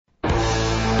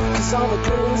So the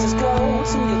cruises go to your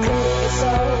clean your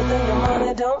soul, then your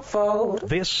money don't fold.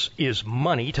 This is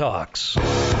Money Talks. Yeah,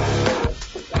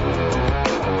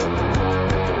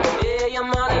 your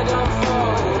money don't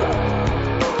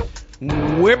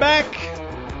fold. We're back.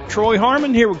 Troy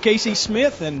Harmon here with Casey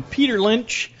Smith and Peter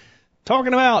Lynch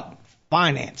talking about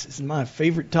finances. My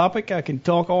favorite topic. I can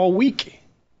talk all week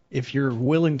if you're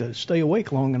willing to stay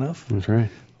awake long enough. That's right.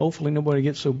 Hopefully nobody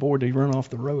gets so bored they run off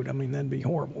the road. I mean, that'd be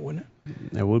horrible, wouldn't it?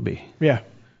 That would be. Yeah.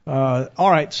 All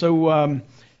right. So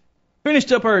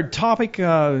finished up our topic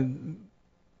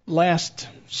last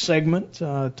segment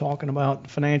talking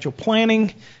about financial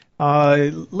planning.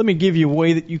 Let me give you a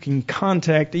way that you can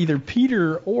contact either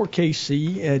Peter or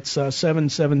KC. It's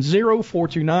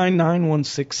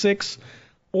 770-429-9166,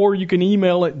 or you can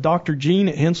email at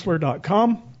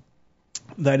drgene@hensler.com.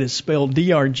 That is spelled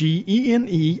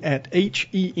DRGENE at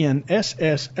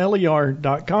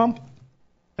HENSSLER.com.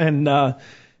 And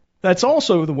that's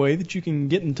also the way that you can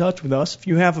get in touch with us. If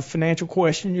you have a financial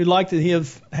question you'd like to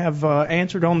have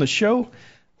answered on the show,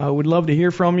 we'd love to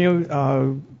hear from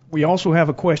you. We also have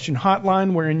a question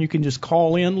hotline wherein you can just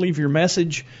call in, leave your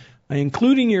message,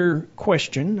 including your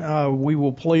question. We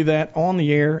will play that on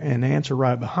the air and answer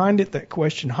right behind it. That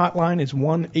question hotline is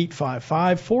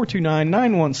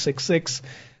 1-855-429-9166.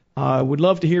 We'd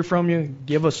love to hear from you.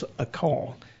 Give us a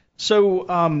call.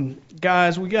 So,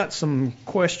 guys, we got some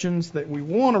questions that we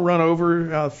want to run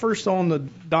over. First on the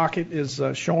docket is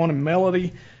Sean and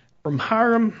Melody from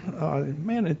Hiram.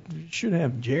 Man, it should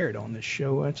have Jared on this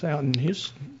show. That's out in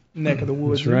his neck of the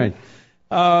woods. That's right.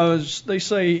 They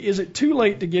say, is it too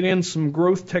late to get in some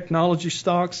growth technology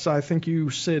stocks? I think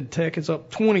you said tech is up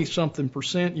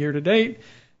 20-something% year to date.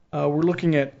 We're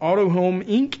looking at AutoHome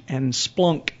Inc. and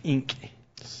Splunk Inc.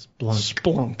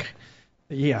 Splunk.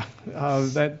 Yeah,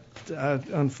 that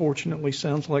unfortunately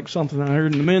sounds like something I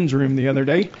heard in the men's room the other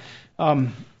day.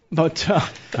 But I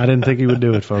didn't think he would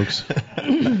do it, folks.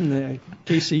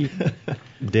 Casey,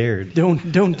 dared.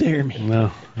 Don't dare me.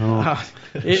 No. I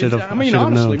mean,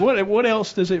 honestly, what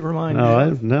else does it remind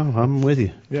you? No, I'm with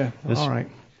you. Yeah. All right.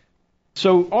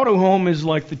 So AutoHome is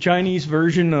like the Chinese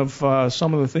version of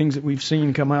some of the things that we've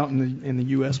seen come out in the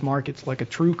U.S. markets, like a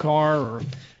TrueCar or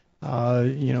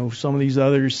some of these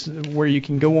others where you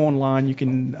can go online. You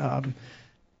can.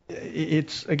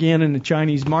 It's again in the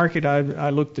Chinese market.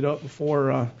 I looked it up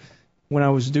before when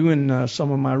I was doing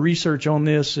some of my research on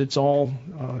this. It's all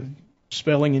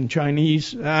spelling in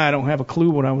Chinese. I don't have a clue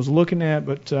what I was looking at,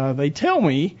 but they tell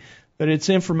me that it's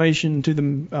information to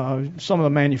some of the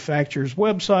manufacturers'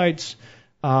 websites.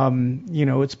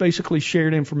 It's basically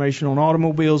shared information on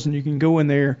automobiles, and you can go in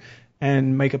there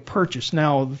and make a purchase.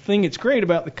 Now, the thing that's great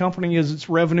about the company is its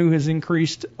revenue has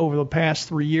increased over the past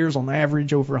 3 years on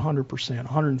average over 100%,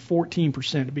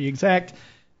 114% to be exact.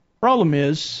 Problem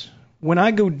is, when I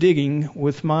go digging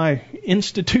with my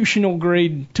institutional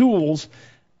grade tools,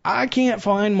 I can't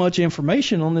find much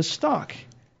information on this stock.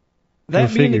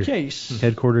 That being the case,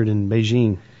 headquartered in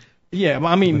Beijing. Yeah,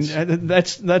 I mean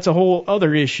that's a whole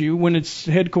other issue. When it's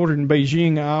headquartered in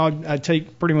Beijing, I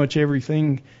take pretty much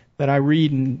everything that I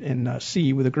read and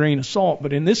see with a grain of salt.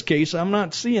 But in this case, I'm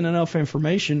not seeing enough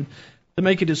information to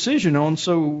make a decision on.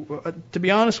 So to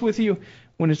be honest with you,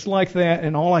 when it's like that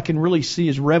and all I can really see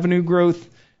is revenue growth,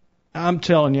 I'm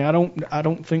telling you, I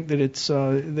don't think that it's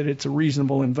a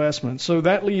reasonable investment. So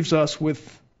that leaves us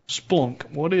with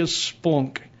Splunk. What is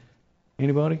Splunk?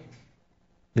 Anybody?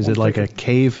 Is it like a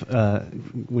cave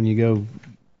when you go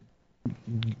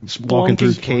walking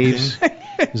through caves?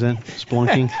 Is that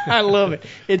splunking? I love it.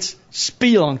 It's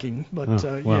spelunking, but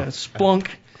yeah, Splunk.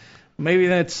 Maybe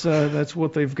that's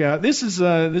what they've got. This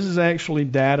is actually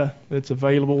data that's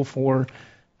available for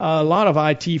a lot of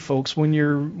IT folks when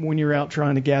you're out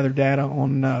trying to gather data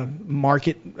on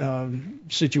market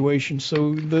situations.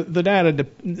 So the data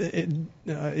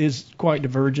is quite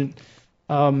divergent,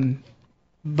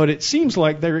 but it seems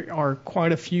like there are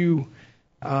quite a few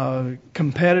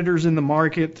competitors in the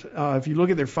market. If you look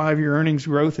at their 5-year earnings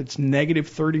growth, it's negative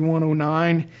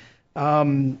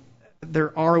 3109.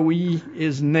 Their ROE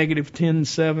is negative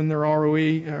 10.7. Their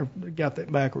ROE, I got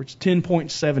that backwards,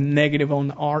 10.7 negative on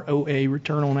the ROA,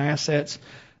 return on assets,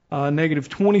 negative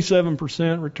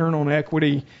 27% return on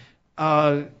equity.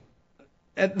 At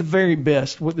the very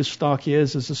best, what this stock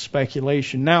is a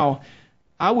speculation. Now,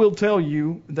 I will tell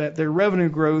you that their revenue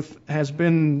growth has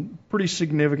been pretty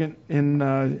significant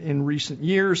in recent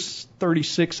years,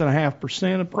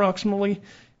 36.5% approximately,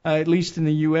 at least in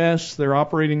the U.S. Their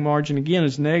operating margin, again,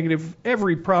 is negative.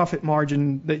 Every profit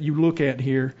margin that you look at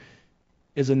here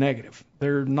is a negative.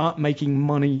 They're not making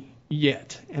money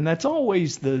yet. And that's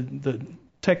always the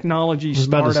technology I was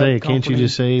about to startup say, can't you company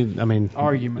just say, I mean,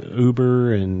 argument.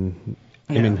 Uber and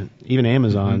I Yeah. mean, even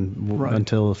Amazon Right.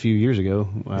 until a few years ago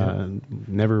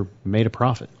never made a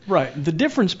profit. Right. The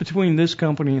difference between this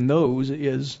company and those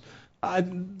is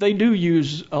they do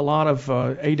use a lot of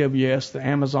AWS, the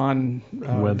Amazon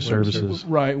Web services.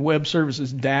 right? Web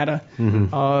services data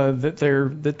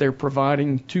that they're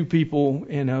providing to people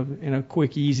in a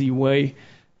quick, easy way.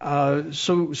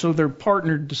 So they're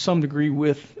partnered to some degree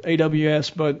with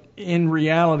AWS, but in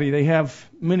reality, they have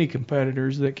many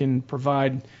competitors that can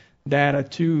provide data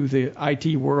to the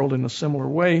IT world in a similar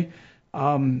way.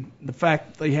 The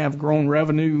fact that they have grown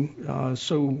revenue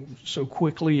so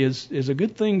quickly is a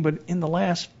good thing, but in the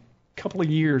last couple of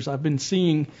years, I've been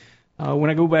seeing when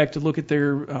I go back to look at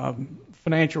their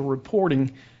financial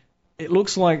reporting, it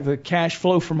looks like the cash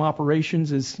flow from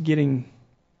operations is getting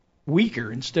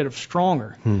weaker instead of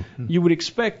stronger. You would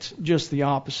expect just the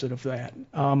opposite of that.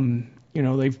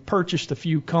 They've purchased a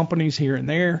few companies here and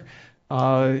there.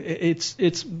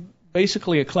 It's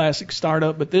basically a classic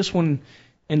startup, but this one,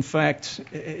 in fact,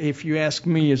 if you ask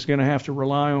me, is going to have to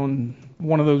rely on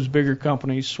one of those bigger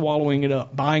companies swallowing it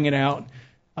up, buying it out.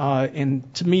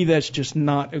 And to me, that's just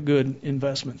not a good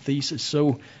investment thesis.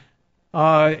 So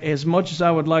as much as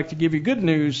I would like to give you good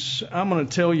news, I'm going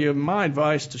to tell you my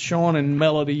advice to Sean and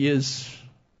Melody is,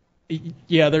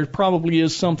 there probably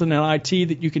is something in IT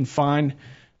that you can find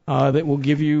that will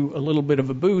give you a little bit of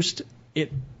a boost.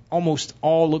 It almost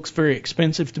all looks very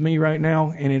expensive to me right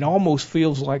now, and it almost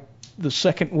feels like the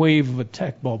second wave of a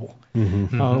tech bubble.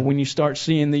 When you start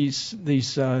seeing these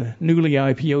newly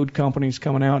IPO'd companies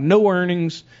coming out, no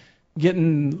earnings,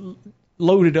 getting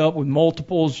loaded up with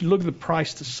multiples. You look at the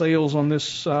price to sales on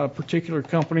this particular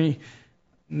company,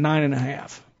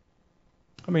 9.5.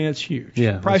 I mean, it's huge.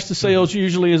 Yeah, price to sales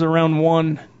usually is around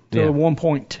 1 to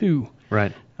 1.2.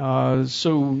 Right.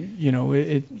 So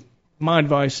my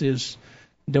advice is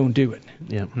don't do it.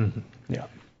 Yeah. Yeah.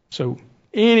 So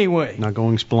anyway, Not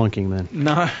going splunking then.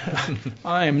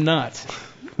 I am not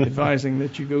advising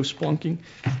that you go splunking,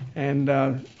 and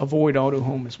avoid auto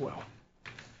home as well.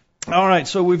 All right,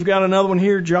 so we've got another one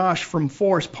here. Josh from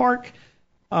Forest Park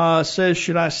says,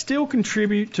 should I still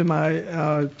contribute to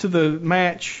my to the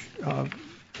match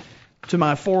to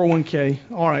my 401k?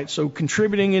 All right, so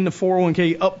contributing in the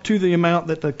 401k up to the amount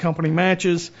that the company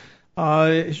matches.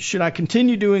 Should I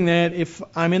continue doing that if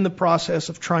I'm in the process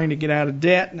of trying to get out of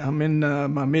debt? I'm in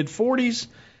my mid-40s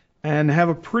and have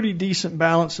a pretty decent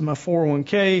balance in my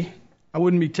 401k. I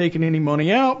wouldn't be taking any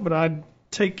money out, but I'd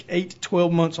take 8 to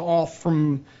 12 months off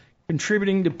from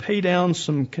contributing to pay down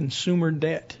some consumer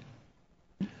debt.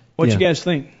 What you guys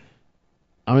think?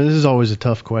 I mean, this is always a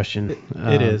tough question.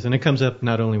 It is, and it comes up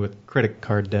not only with credit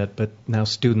card debt, but now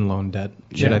student loan debt.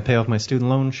 Should I pay off my student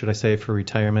loan? Should I save for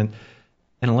retirement?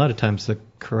 And a lot of times the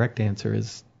correct answer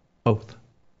is both.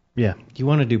 Yeah. You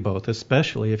want to do both,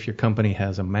 especially if your company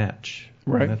has a match.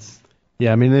 Right.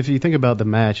 Yeah, I mean, if you think about the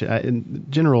match, in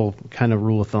general kind of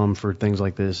rule of thumb for things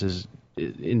like this is,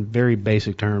 in very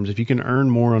basic terms, if you can earn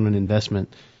more on an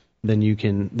investment than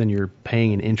you're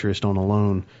paying in interest on a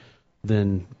loan,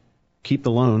 then keep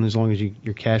the loan as long as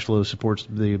your cash flow supports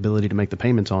the ability to make the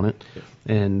payments on it,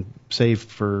 and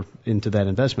save into that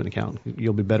investment account.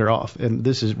 You'll be better off. And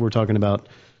we're talking about,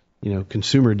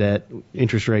 consumer debt.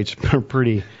 Interest rates are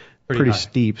pretty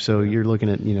steep. So you're looking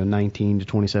at 19 to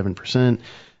 27%.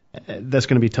 That's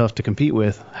going to be tough to compete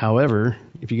with. However,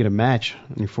 if you get a match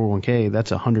on your 401k, that's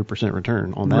 100%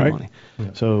 return on that money.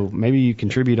 Yeah. So maybe you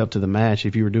contribute up to the match.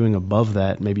 If you were doing above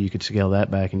that, maybe you could scale that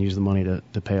back and use the money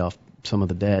to pay off some of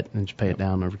the debt and just pay it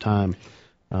down over time.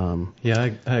 I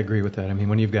agree with that. I mean,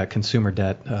 when you've got consumer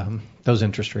debt, those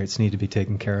interest rates need to be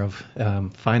taken care of.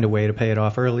 Find a way to pay it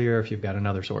off earlier if you've got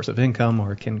another source of income,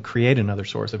 or can create another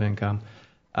source of income.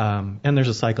 And there's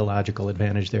a psychological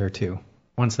advantage there too.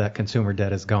 Once that consumer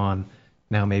debt is gone,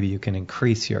 now maybe you can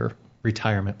increase your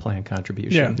retirement plan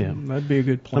contribution. Yeah, that'd be a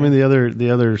good plan. I mean, the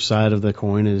other side of the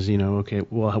coin is,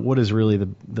 what is really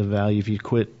the value if you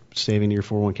quit saving your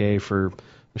 401k for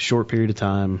a short period of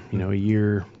time, a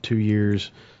year, 2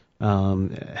 years,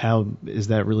 how is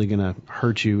that really going to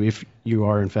hurt you if you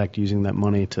are in fact using that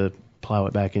money to plow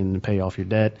it back in and pay off your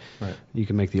debt? Right. You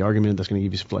can make the argument that's going to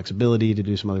give you some flexibility to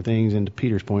do some other things. And to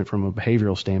Peter's point, from a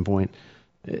behavioral standpoint,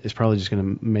 it's probably just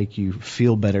going to make you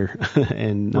feel better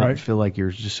and not feel like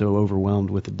you're just so overwhelmed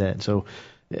with the debt. So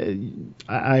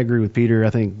I agree with Peter.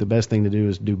 I think the best thing to do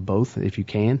is do both if you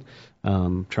can.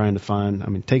 Trying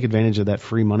to take advantage of that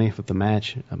free money with the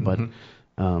match, but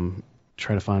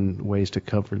try to find ways to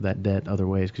cover that debt other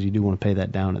ways, because you do want to pay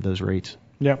that down at those rates.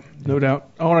 Yep, no doubt.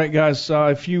 All right, guys,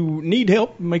 if you need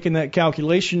help making that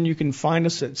calculation, you can find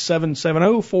us at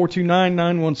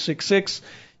 770-429-9166.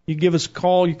 You give us a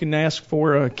call. You can ask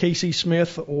for Casey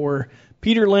Smith or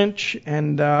Peter Lynch.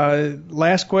 And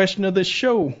last question of this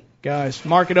show, guys,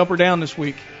 market up or down this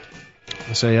week?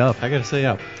 I say up. I got to say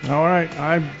up. All right,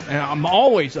 I'm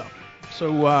always up.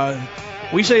 So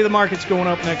we say the market's going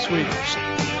up next week.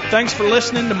 Thanks for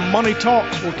listening to Money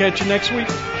Talks. We'll catch you next week.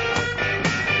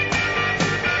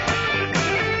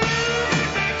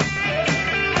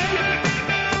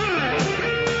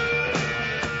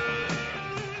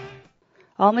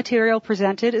 All material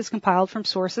presented is compiled from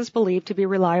sources believed to be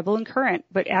reliable and current,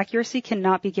 but accuracy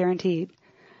cannot be guaranteed.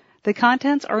 The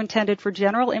contents are intended for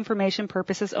general information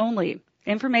purposes only.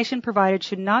 Information provided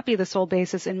should not be the sole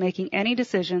basis in making any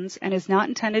decisions and is not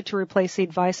intended to replace the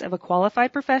advice of a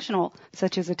qualified professional,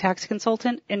 such as a tax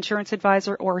consultant, insurance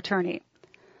advisor, or attorney.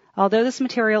 Although this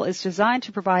material is designed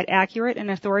to provide accurate and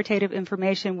authoritative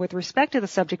information with respect to the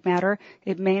subject matter,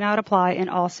 it may not apply in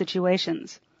all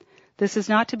situations. This is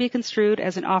not to be construed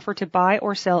as an offer to buy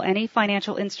or sell any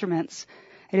financial instruments.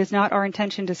 It is not our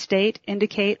intention to state,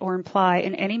 indicate, or imply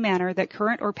in any manner that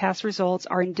current or past results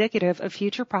are indicative of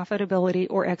future profitability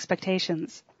or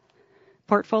expectations.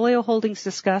 Portfolio holdings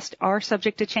discussed are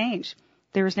subject to change.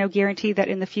 There is no guarantee that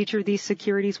in the future these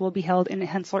securities will be held in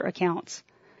Henssler accounts.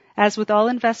 As with all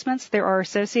investments, there are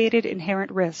associated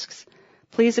inherent risks.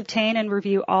 Please obtain and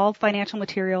review all financial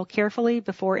material carefully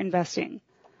before investing.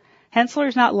 Henssler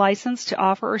is not licensed to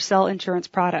offer or sell insurance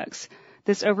products.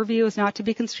 This overview is not to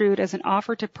be construed as an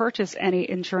offer to purchase any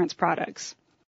insurance products.